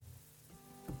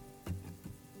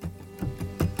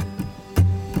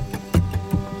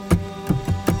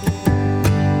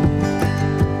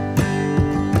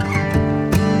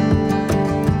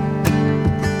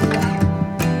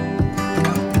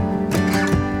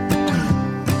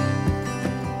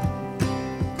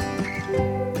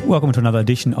Welcome to another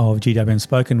edition of GW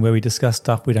Unspoken, where we discuss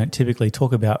stuff we don't typically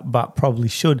talk about but probably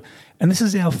should. And this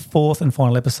is our fourth and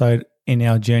final episode in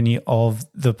our journey of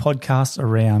the podcast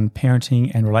around parenting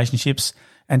and relationships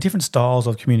and different styles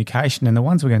of communication. And the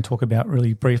ones we're going to talk about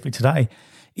really briefly today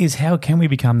is how can we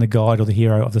become the guide or the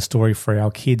hero of the story for our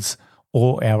kids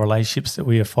or our relationships that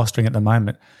we are fostering at the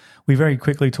moment. We very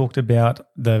quickly talked about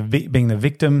being the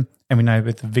victim, and we know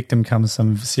with the victim comes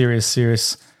some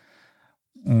serious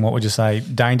what would you say,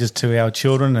 dangers to our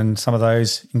children, and some of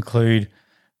those include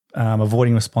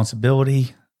avoiding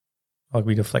responsibility, like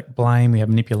we deflect blame, we have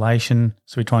manipulation,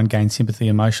 so we try and gain sympathy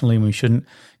emotionally when we shouldn't,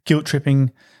 guilt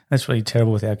tripping, that's really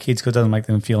terrible with our kids because it doesn't make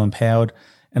them feel empowered,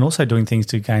 and also doing things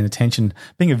to gain attention.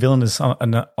 Being a villain is, I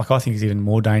think, is even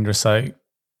more dangerous. So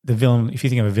the villain, if you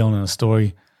think of a villain in a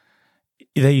story,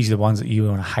 they're usually the ones that you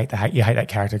want to hate. You hate that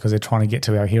character because they're trying to get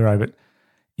to our hero, but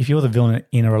if you're the villain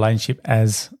in a relationship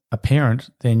as a parent,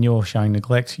 then you're showing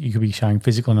neglect. You could be showing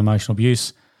physical and emotional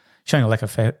abuse, showing a lack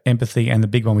of empathy. And the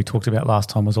big one we talked about last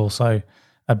time was also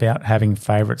about having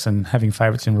favourites, and having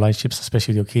favourites in relationships,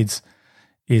 especially with your kids,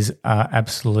 is an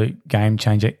absolute game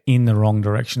changer in the wrong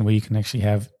direction, where you can actually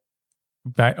have,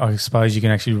 I suppose you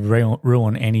can actually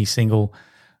ruin any single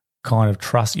kind of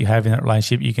trust you have in that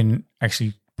relationship. You can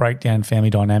actually break down family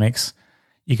dynamics.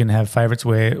 You can have favourites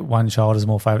where one child is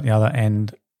more favourite than the other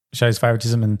and shows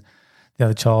favouritism, and the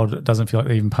other child doesn't feel like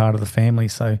they're even part of the family.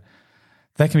 So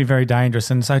that can be very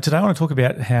dangerous. And so today I want to talk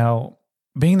about how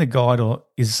being the guide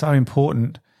is so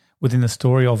important within the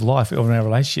story of life, of our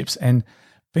relationships. And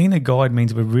being the guide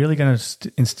means we're really going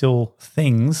to instill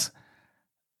things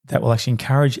that will actually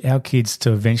encourage our kids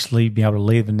to eventually be able to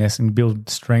leave the nest and build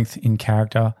strength in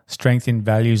character, strength in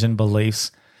values and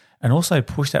beliefs, and also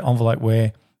push that envelope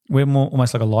where we're more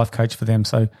almost like a life coach for them.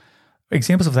 So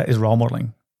examples of that is role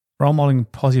modeling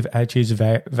positive attitudes,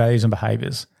 values and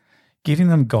behaviours, giving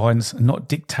them guidance and not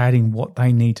dictating what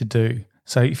they need to do.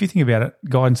 So if you think about it,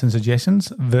 guidance and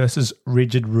suggestions versus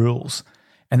rigid rules.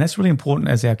 And that's really important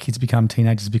as our kids become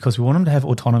teenagers, because we want them to have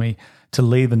autonomy to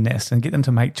leave the nest and get them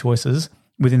to make choices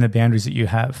within the boundaries that you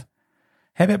have.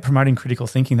 How about promoting critical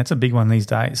thinking? That's a big one these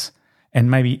days.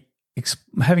 And maybe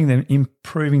having them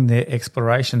improving their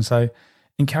exploration. So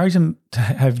encourage them to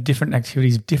have different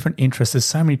activities, different interests. There's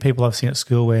so many people I've seen at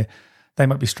school where they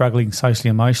might be struggling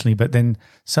socially, emotionally, but then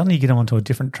suddenly you get them onto a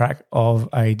different track of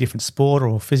a different sport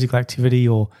or physical activity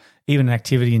or even an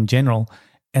activity in general,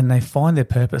 and they find their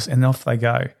purpose and off they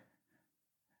go.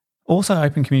 Also,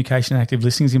 open communication and active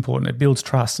listening is important. It builds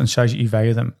trust and shows that you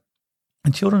value them.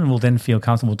 And children will then feel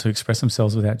comfortable to express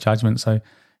themselves without judgment. So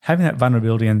having that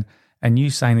vulnerability and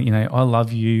you saying that, I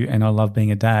love you and I love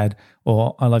being a dad,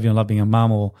 or I love you and I love being a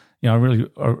mum, or, I really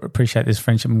appreciate this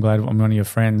friendship, I'm glad I'm one of your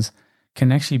friends,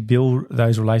 can actually build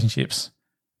those relationships.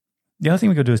 The other thing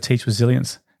we've got to do is teach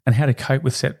resilience and how to cope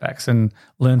with setbacks and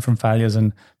learn from failures,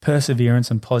 and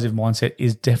perseverance and positive mindset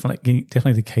is definitely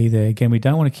the key there. Again, we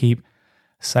don't want to keep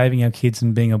saving our kids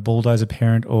and being a bulldozer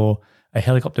parent or a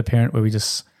helicopter parent where we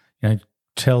just,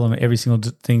 tell them every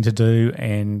single thing to do,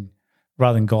 and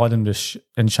rather than guide them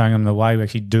and showing them the way, we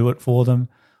actually do it for them.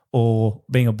 Or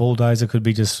being a bulldozer could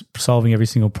be just solving every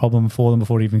single problem for them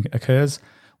before it even occurs.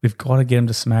 We've got to get them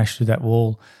to smash through that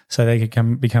wall so they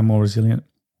can become more resilient.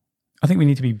 I think we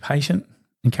need to be patient,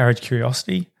 encourage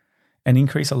curiosity, and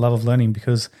increase a love of learning,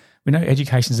 because we know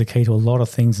education is the key to a lot of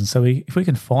things. And so if we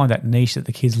can find that niche that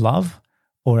the kids love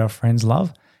or our friends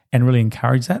love and really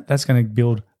encourage that, that's going to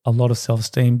build a lot of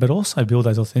self-esteem, but also build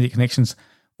those authentic connections,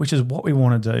 which is what we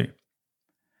want to do.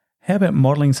 How about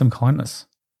modelling some kindness?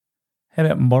 How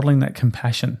about modelling that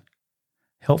compassion,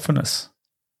 helpfulness?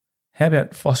 How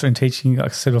about fostering teaching,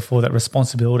 like I said before, that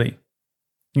responsibility?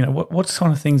 What's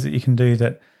kind of things that you can do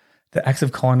that the acts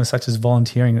of kindness, such as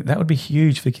volunteering, that would be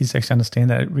huge for kids to actually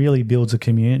understand that it really builds a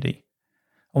community.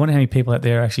 I wonder how many people out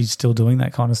there are actually still doing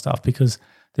that kind of stuff, because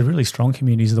the really strong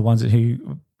communities are the ones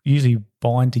who usually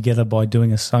bind together by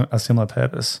doing a similar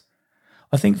purpose.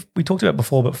 I think we talked about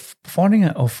before, but finding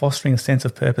or fostering a sense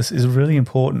of purpose is really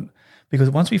important, because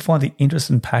once we find the interest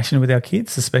and passion with our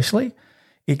kids especially,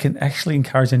 it can actually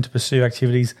encourage them to pursue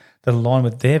activities that align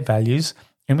with their values.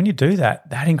 And when you do that,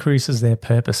 that increases their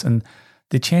purpose, and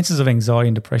the chances of anxiety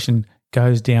and depression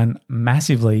goes down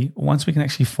massively once we can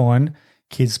actually find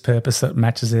kids' purpose that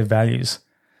matches their values.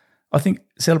 I think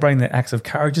celebrating their acts of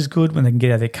courage is good when they can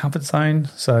get out of their comfort zone.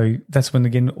 So that's when,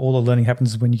 again, all the learning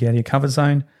happens when you get out of your comfort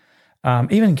zone.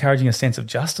 Even encouraging a sense of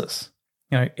justice,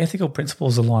 ethical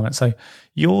principles alignment. So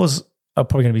yours are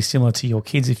probably going to be similar to your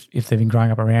kids if they've been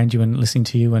growing up around you and listening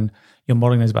to you and you're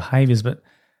modeling those behaviours, but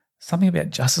something about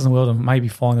justice in the world and maybe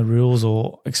following the rules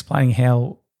or explaining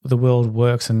how the world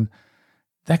works, and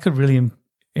that could really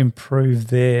improve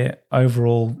their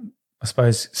overall, I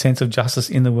suppose, sense of justice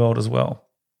in the world as well.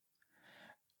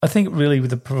 I think really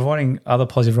with the providing other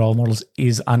positive role models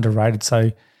is underrated.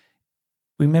 So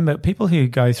remember, people who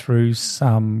go through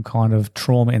some kind of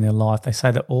trauma in their life, they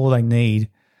say that all they need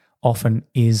often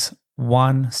is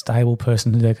one stable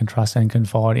person who they can trust and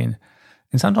confide in.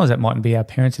 And sometimes that mightn't be our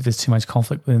parents if there's too much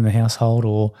conflict within the household,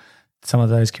 or some of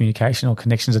those communication or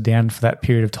connections are down for that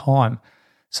period of time.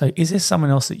 So is there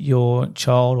someone else that your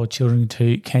child or children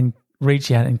can reach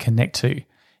out and connect to?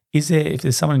 Is there, if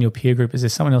there's someone in your peer group, is there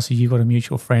someone else who you've got a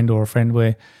mutual friend or a friend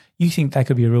where you think they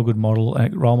could be a real good model, a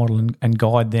role model, and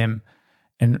guide them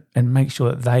and make sure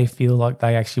that they feel like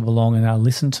they actually belong and are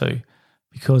listened to?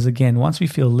 Because again, once we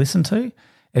feel listened to,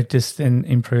 it just then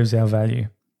improves our value.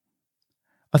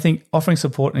 I think offering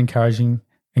support and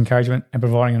encouragement and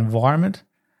providing an environment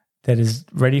that is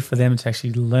ready for them to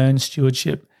actually learn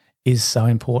stewardship is so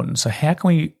important. So how can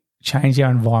we change our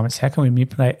environments? How can we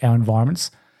manipulate our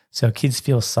environments so our kids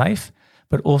feel safe,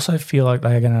 but also feel like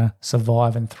they are going to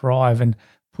survive and thrive and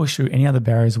push through any other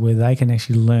barriers where they can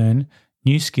actually learn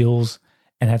new skills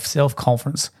and have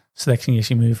self-confidence so they can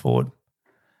actually move forward?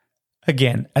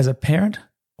 Again, as a parent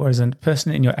or as a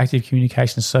person in your active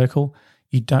communication circle,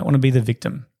 you don't want to be the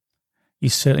victim. You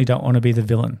certainly don't want to be the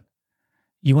villain.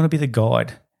 You want to be the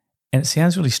guide. And it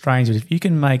sounds really strange, but if you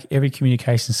can make every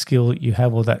communication skill you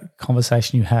have or that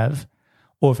conversation you have,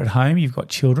 or if at home you've got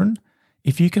children,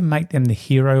 if you can make them the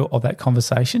hero of that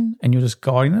conversation and you're just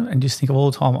guiding them and just think of all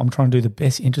the time, I'm trying to do the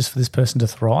best interest for this person to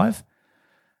thrive,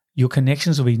 your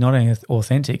connections will be not only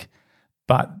authentic,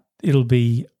 but it'll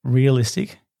be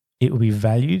realistic, it will be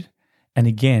valued, and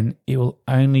again, it will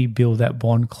only build that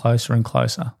bond closer and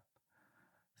closer.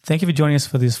 Thank you for joining us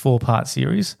for this 4-part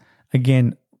series.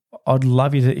 Again, I'd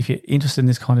love you to, if you're interested in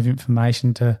this kind of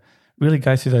information, to really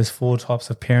go through those 4 types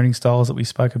of parenting styles that we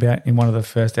spoke about in one of the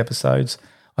first episodes.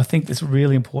 I think it's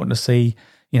really important to see,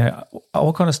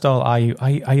 what kind of style are you?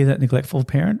 Are you that neglectful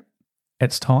parent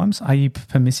at times? Are you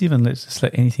permissive and just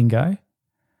let anything go?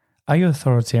 Are you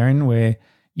authoritarian where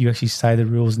you actually say the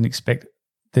rules and expect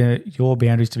your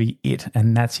boundaries to be it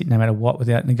and that's it no matter what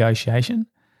without negotiation?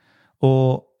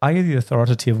 Or are you the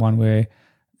authoritative one where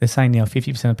they're saying now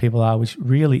 50% of people are, which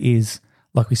really is,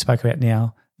 like we spoke about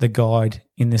now, the guide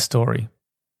in this story?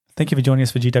 Thank you for joining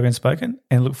us for GW Unspoken,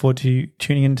 and look forward to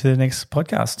tuning into the next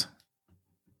podcast.